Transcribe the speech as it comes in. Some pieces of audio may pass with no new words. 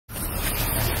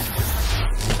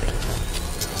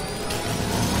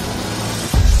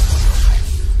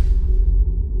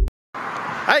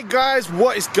Hi guys,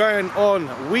 what is going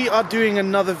on? We are doing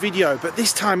another video, but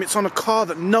this time it's on a car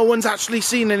that no one's actually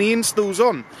seen any installs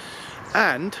on,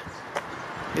 and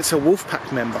it's a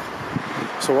Wolfpack member.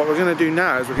 So what we're going to do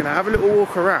now is we're going to have a little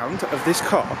walk around of this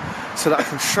car so that I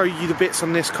can show you the bits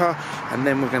on this car, and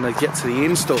then we're going to get to the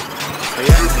install. So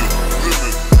yeah.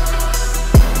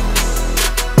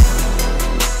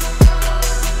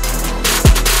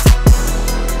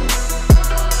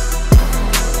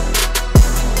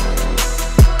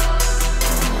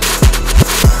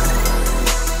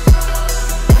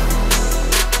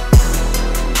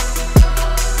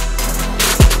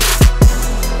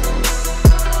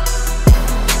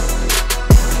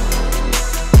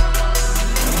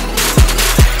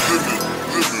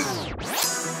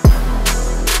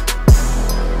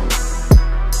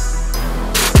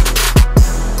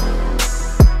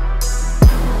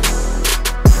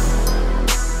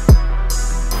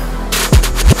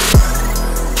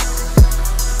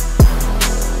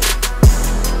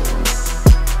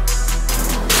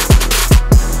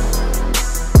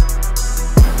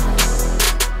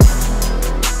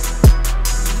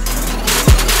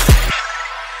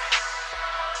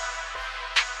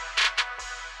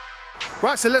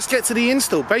 Right, so let's get to the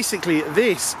install. Basically,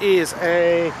 this is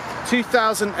a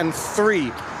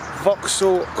 2003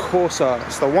 Vauxhall Corsa.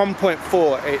 It's the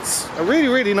 1.4. It's a really,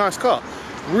 really nice car.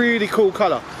 Really cool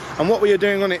colour. And what we are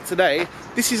doing on it today,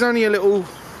 this is only a little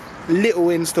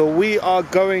install. We are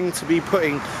going to be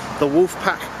putting the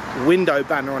Wolfpack window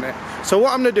banner on it. So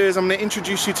what I'm going to do is I'm going to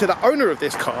introduce you to the owner of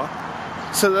this car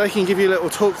so that they can give you a little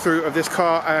talk through of this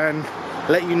car and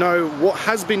let you know what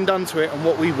has been done to it and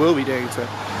what we will be doing to it.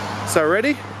 So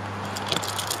ready?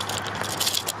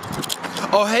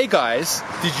 Oh hey guys,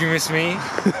 did you miss me?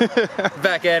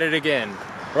 Back at it again.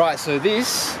 Right, so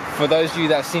this, for those of you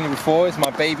that have seen it before, is my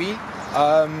baby.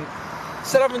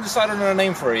 Still haven't decided on a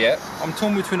name for it yet. I'm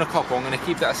torn between a couple. I'm going to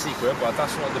keep that a secret, but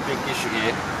that's not the big issue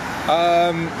here.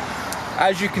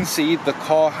 As you can see, the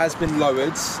car has been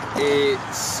lowered.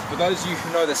 It's, for those of you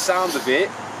who know the sound of it,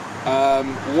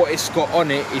 what it's got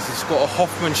on it is it's got a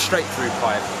Hoffman straight through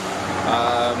pipe.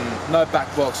 No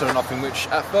back box or nothing, which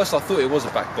at first I thought it was a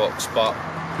back box, but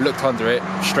looked under it,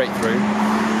 straight through.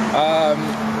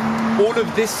 All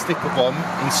of this sticker bomb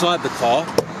inside the car,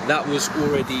 that was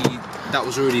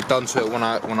already done to it when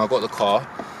I got the car.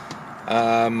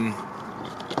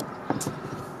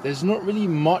 There's not really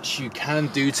much you can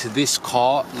do to this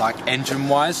car, like engine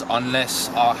wise, unless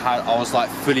I was like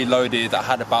fully loaded. I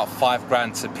had about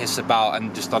 £5 to piss about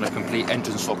and just done a complete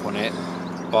engine swap on it.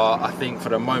 But I think for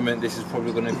the moment this is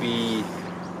probably going to be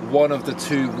one of the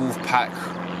two Wolfpack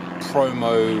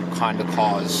promo kind of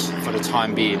cars for the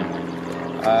time being.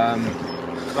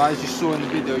 But as you saw in the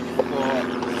video, you've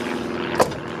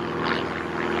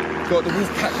got the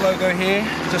Wolfpack logo here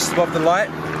just above the light.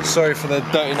 Sorry for the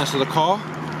dirtiness of the car.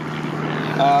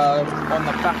 On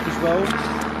the back as well,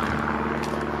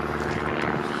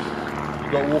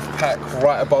 you've got Wolfpack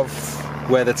right above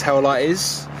where the tail light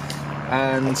is.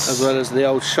 And as well as the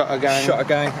old Shutter Gang. Shutter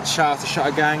Gang, shout out to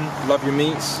Shutter Gang, love your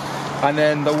meats. And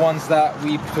then the ones that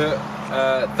we put,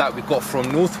 that we got from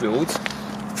Northfield,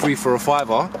 3 for a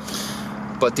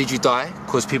 £5. But did you die?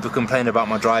 Because people complain about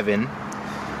my driving.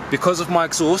 Because of my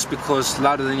exhaust, because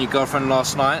louder than your girlfriend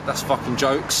last night, that's fucking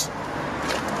jokes.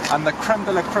 And the creme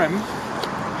de la creme,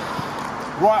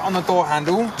 right on the door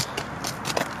handle.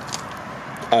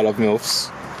 I love MILFs.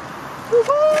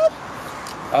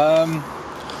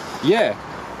 Yeah.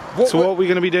 So what are we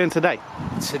going to be doing today?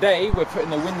 Today we're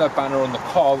putting the window banner on the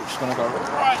car, which is going to go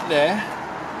right there,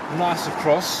 nice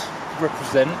across,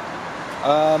 represent.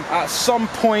 At some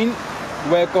point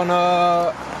we're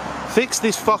gonna fix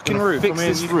this fucking roof. Fix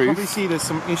this roof. Probably see there's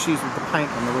some issues with the paint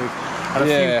on the roof, and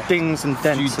a few dings and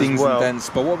dents as well.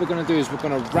 But what we're going to do is we're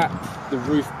going to wrap the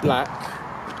roof black.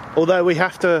 Although we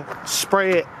have to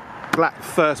spray it black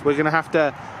first, we're going to have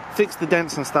to fix the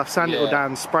dents and stuff, sand it all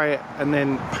down, spray it, and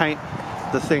then paint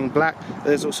the thing black.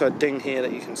 There's also a ding here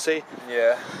that you can see.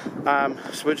 Yeah.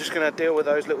 So we're just going to deal with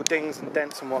those little dings and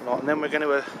dents and whatnot, and then we're going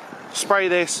to spray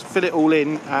this, fill it all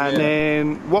in, and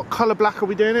then what colour black are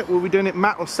we doing it? Will we doing it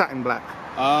matte or satin black?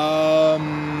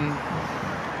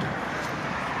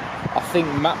 I think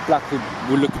matte black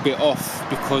will look a bit off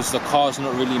because the car's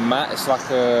not really matte. It's like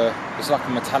a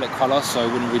metallic colour, so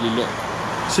it wouldn't really look.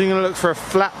 So you're going to look for a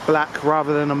flat black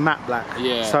rather than a matte black.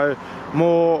 Yeah. So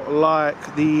more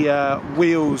like the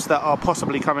wheels that are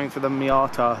possibly coming for the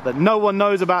Miata that no one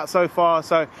knows about so far.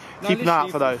 So keep an eye out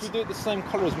for those. If we do it the same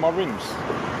colour as my rims.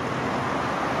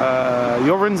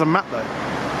 Your rims are matte though.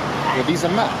 Yeah, these are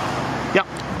matte. Yep.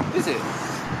 Is it?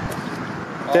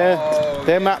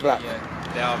 They're matte black. Yeah.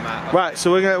 They are, Matt. Right,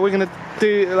 so we're gonna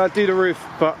do the roof,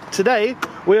 but today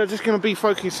we are just gonna be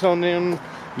focused on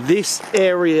this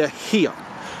area here.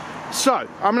 So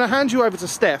I'm gonna hand you over to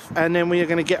Steph, and then we are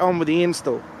gonna get on with the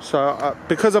install. So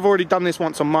because I've already done this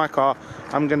once on my car,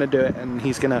 I'm gonna do it, and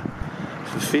he's gonna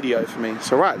video for me.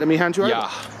 So right, let me hand you over.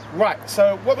 Yeah. Right,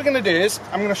 so what we're gonna do is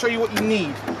I'm gonna show you what you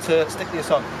need to stick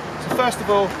this on. So first of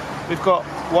all, we've got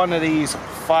one of these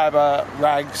fiber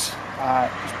rags,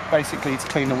 basically to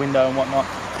clean the window and whatnot.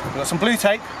 We've got some blue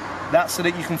tape, that's so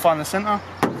that you can find the center.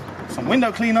 Some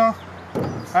window cleaner,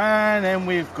 and then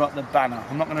we've got the banner.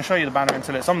 I'm not going to show you the banner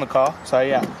until it's on the car, so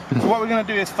yeah. So what we're going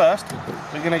to do is first,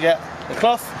 we're going to get the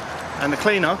cloth and the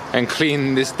cleaner. And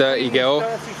clean this dirty girl.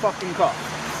 Dirty fucking car.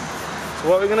 So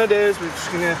what we're going to do is we're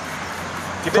just going to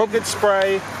give it a good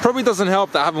spray. Probably doesn't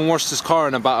help that I haven't washed this car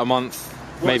in about a month,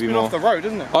 Well, maybe it's been more. off the road,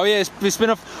 isn't it? Oh yeah, it's been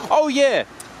off. Oh yeah,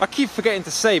 I keep forgetting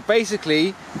to say,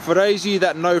 basically, for those of you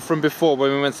that know from before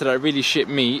when we went to that really shit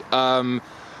meet,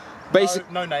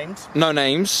 No names. No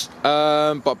names,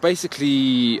 but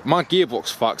basically my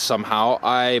gearbox fucked somehow.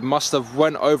 I must have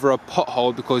went over a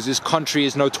pothole because this country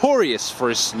is notorious for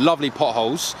its lovely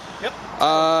potholes. Yep.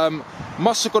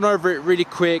 Must have gone over it really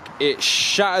quick. It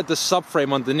shattered the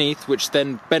subframe underneath, which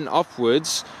then bent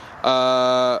upwards,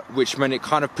 which meant it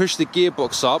kind of pushed the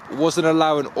gearbox up, wasn't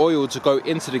allowing oil to go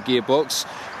into the gearbox,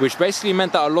 which basically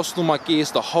meant that I lost all my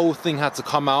gears. The whole thing had to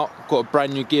come out. Got a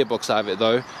brand new gearbox out of it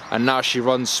though, and now she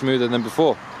runs smoother than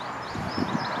before.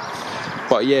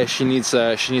 But yeah, she needs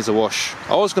a wash.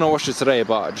 I was gonna wash it today,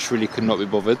 but I just really could not be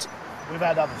bothered. We've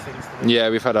had other things to do. Yeah,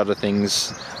 we've had other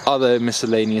things, other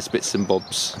miscellaneous bits and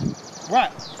bobs.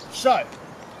 Right, so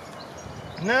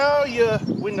now your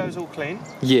window's all clean.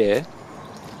 Yeah.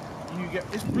 You get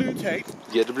this blue tape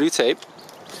Yeah, the blue tape.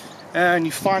 and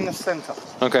you find the center.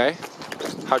 Okay.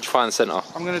 How'd you find the center?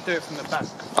 I'm going to do it from the back.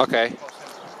 Okay.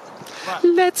 Right.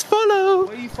 Let's follow.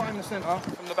 Where you find the center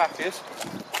from the back is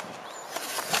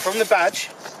from the badge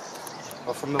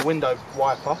or from the window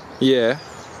wiper. Yeah.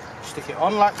 Stick it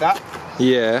on like that.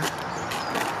 Yeah.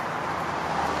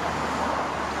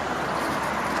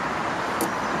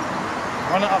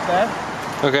 Run it up there.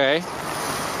 Okay.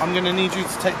 I'm going to need you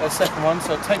to take the second one,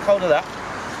 so take hold of that.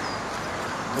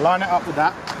 Line it up with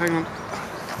that. Hang on.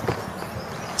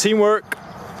 Teamwork.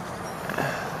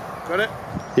 Got it?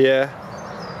 Yeah.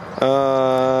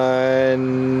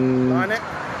 Line it.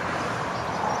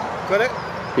 Got it?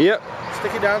 Yep.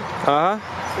 Stick it down. Uh-huh.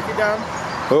 Stick it down.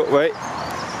 Oh, wait.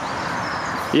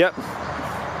 Yep.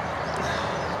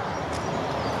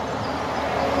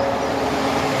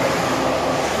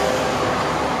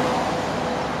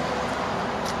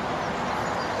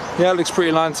 Yeah, it looks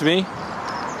pretty lined to me.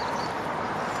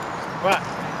 Right.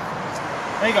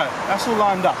 There you go. That's all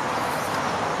lined up.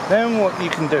 Then what you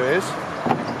can do is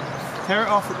tear it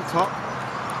off at the top.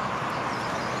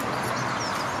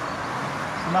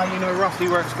 Now you know roughly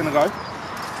where it's going to go.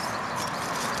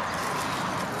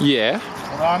 Yeah.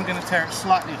 Although I'm going to tear it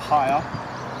slightly higher.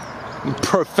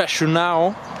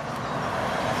 Professional.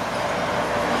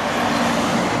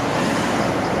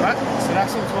 Right, so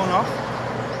that's all torn off.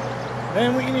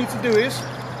 Then what you need to do is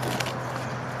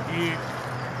you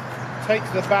take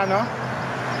the banner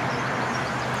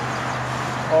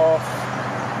off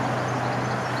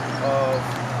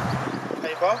of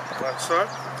paper, like so,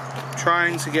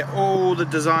 trying to get all the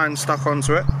design stuck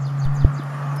onto it.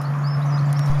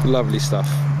 Lovely stuff.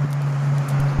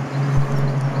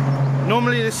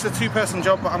 Normally this is a two-person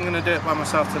job, but I'm going to do it by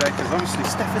myself today because obviously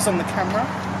Steph is on the camera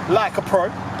like a pro.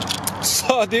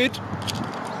 So, dude.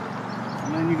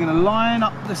 And then you're going to line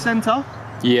up the centre.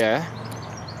 Yeah.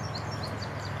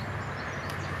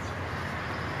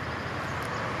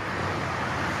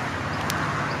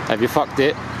 Have you fucked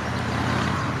it?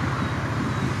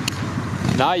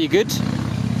 Nah, you good?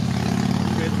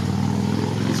 Good.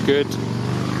 It's good.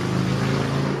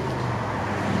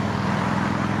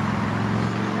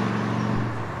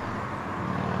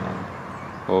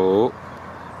 Oh.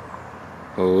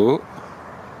 Oh.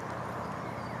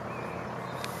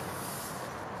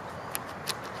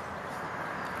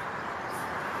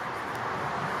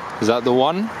 Is that the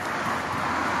one?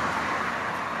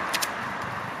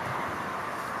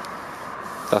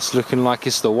 That's looking like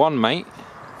it's the one, mate.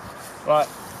 Right,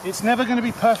 it's never going to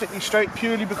be perfectly straight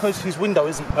purely because his window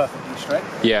isn't perfectly straight.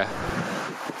 Yeah.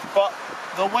 But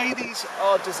the way these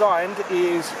are designed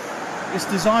is it's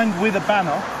designed with a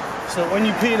banner, so when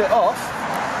you peel it off,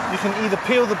 you can either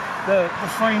peel the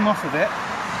frame off of it,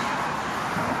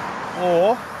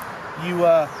 or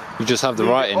you just have the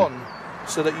leave it writing. on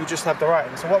so that you just have the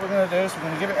writing. So what we're going to do is we're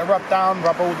going to give it a rub down,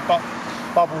 rub all the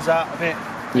bubbles out of it,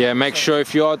 Yeah, make sure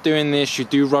if you are doing this, you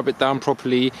do rub it down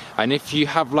properly. And if you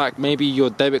have like maybe your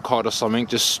debit card or something,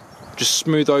 just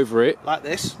smooth over it. Like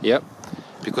this? Yep.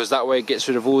 Because that way it gets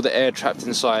rid of all the air trapped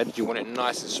inside. You want it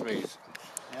nice and smooth.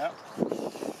 Yep.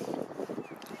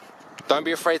 Don't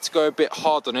be afraid to go a bit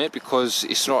hard on it, because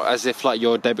it's not as if like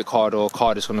your debit card or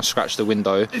card is going to scratch the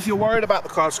window. If you're worried about the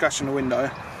card scratching the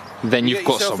window, then you've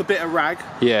got yourself some. a bit of rag.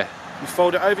 Yeah. You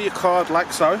fold it over your card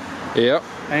like so. Yep.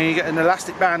 And you get an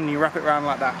elastic band and you wrap it around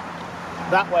like that.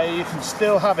 That way you can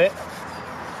still have it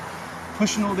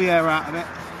pushing all the air out of it,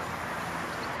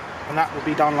 and that will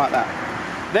be done like that.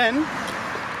 Then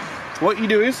what you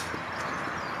do is,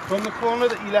 from the corner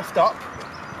that you left up,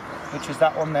 which is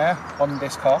that one there on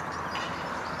this car,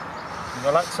 you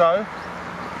go like so.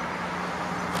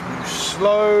 You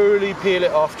slowly peel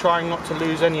it off, trying not to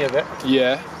lose any of it.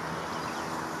 Yeah.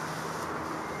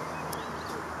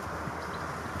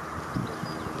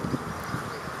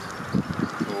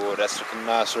 Oh, that's looking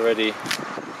nice already.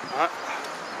 Right.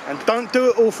 And don't do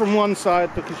it all from one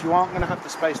side, because you aren't going to have the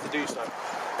space to do so.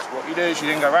 So what you do is you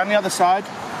then go around the other side,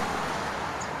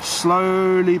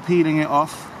 slowly peeling it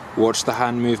off. Watch the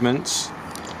hand movements.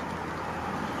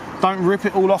 Don't rip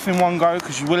it all off in one go,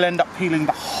 because you will end up peeling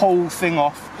the whole thing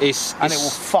off, and it will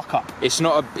fuck up. It's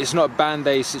not a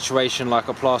band-aid situation like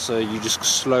a plaster. You just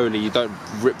slowly, you don't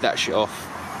rip that shit off.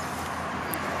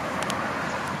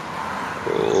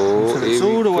 Oh, Until it's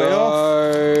all the way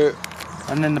off,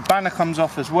 and then the banner comes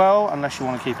off as well, unless you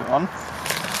want to keep it on.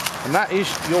 And that is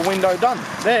your window done.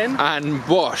 Then and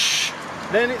wash.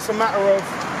 Then it's a matter of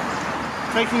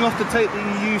taking off the tape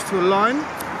that you used to align,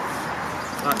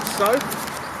 like so.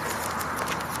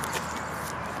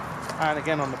 And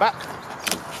again on the back.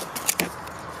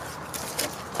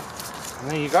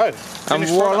 And there you go. And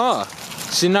voila!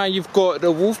 So now you've got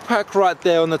the wolf pack right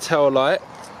there on the tail light,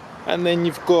 and then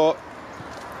you've got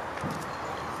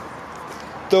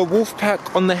the wolf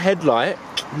pack on the headlight,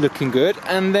 looking good,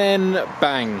 and then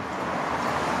bang,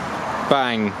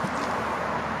 bang.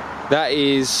 That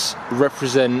is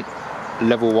represent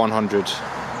level 100.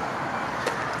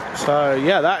 So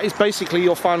yeah, that is basically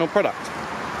your final product.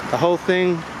 The whole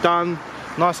thing done,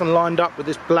 nice and lined up with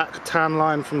this black tan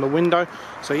line from the window.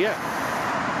 So yeah.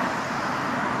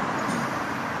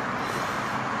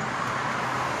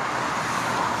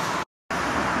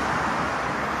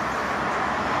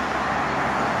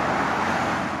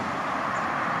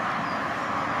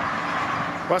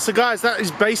 Right, so guys, that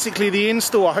is basically the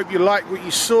install. I hope you like what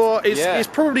you saw. It's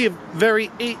probably a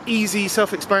very easy,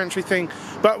 self-explanatory thing,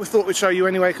 but we thought we'd show you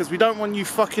anyway, because we don't want you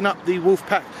fucking up the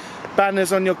Wolfpack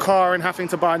banners on your car and having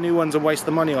to buy new ones and waste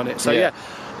the money on it. So yeah,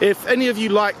 if any of you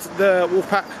liked the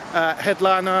Wolfpack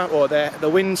headliner or the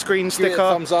windscreen sticker, give it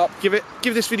a thumbs up.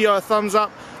 Give this video a thumbs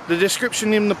up. The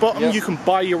description in the bottom, you can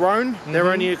buy your own.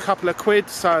 They're only a couple of quid,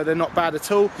 so they're not bad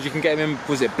at all. You can get them in,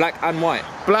 was it black and white?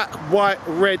 Black, white,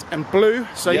 red and blue.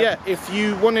 So yeah, if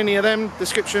you want any of them,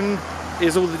 description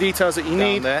is all the details that you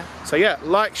need. There. So yeah,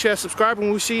 like, share, subscribe,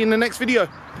 and we'll see you in the next video.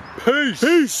 Peace!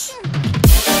 Peace!